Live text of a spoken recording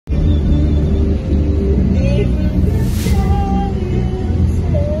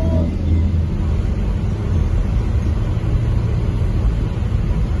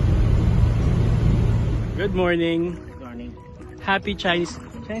morning. Good morning. Happy Chinese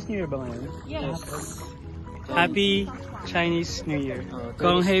New Year ba ngayon? Yes. Happy Chinese New Year.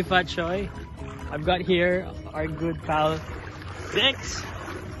 Kong Hei Fat Choi. I've got here our good pal Dex.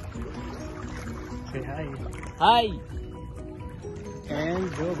 Say hi. Hi! And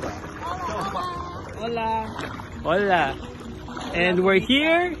Joba. Hola! Hola. And we're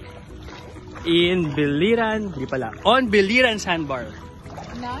here in BILIRAN, on BILIRAN Sandbar.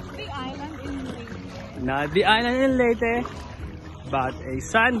 Not the island in Leyte. Not the island in Leyte, but a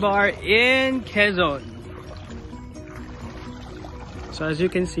sandbar in Quezon. So as you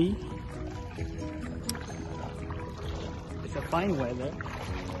can see, it's a fine weather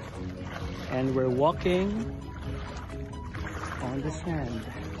and we're walking on the sand.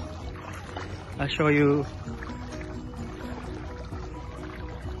 I'll show you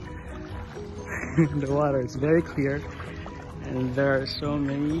the water. It's very clear and there are so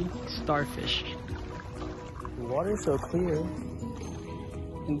many starfish. The water is so clear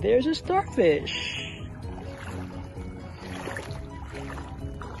and there's a starfish.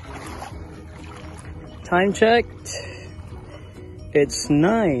 Time checked. It's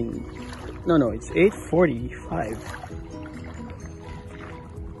 8:45.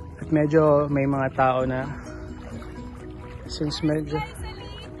 At medyo may mga tao na since medyo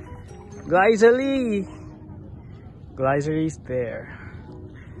Glycery is there.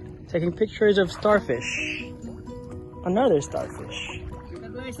 Taking pictures of starfish. Another starfish.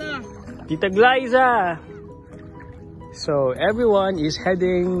 Tita Glyza! So everyone is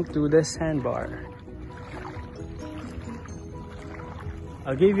heading to the sandbar.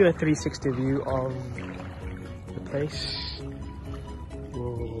 I'll give you a 360 view of the place.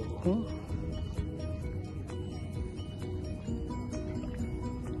 Whoa.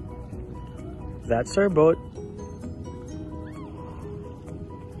 That's our boat.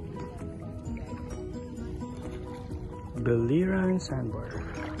 BILIRAN Sandbar.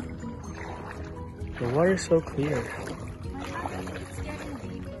 The water is so clear.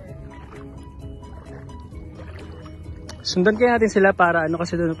 Sundan kaya natin sila para ano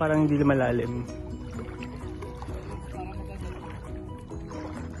kasi doon parang hindi malalim.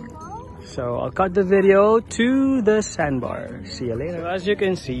 So I'll cut the video to the sandbar. See you later. So as you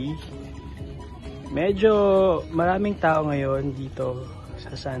can see, medyo maraming tao ngayon dito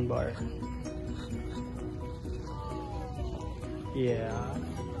sa sandbar. Yeah.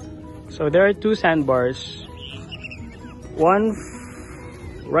 So there are two sandbars. One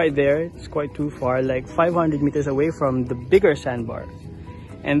right there, it's quite too far, like 500 meters away from the bigger sandbar.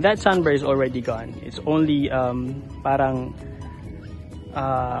 And that sandbar is already gone. It's only parang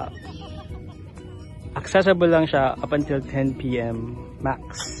accessible lang siya up until 10 p.m.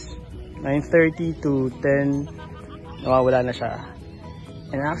 max. 9:30 to 10, nawawala na siya.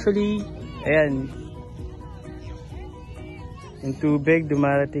 And actually, ayan, yung tubig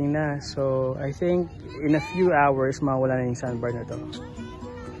dumarating na. So I think in a few hours mawala na yung sandbar na to.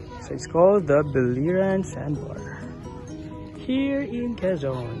 So it's called the BILIRAN Sandbar here in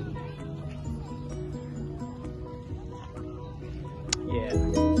Quezon. Yeah.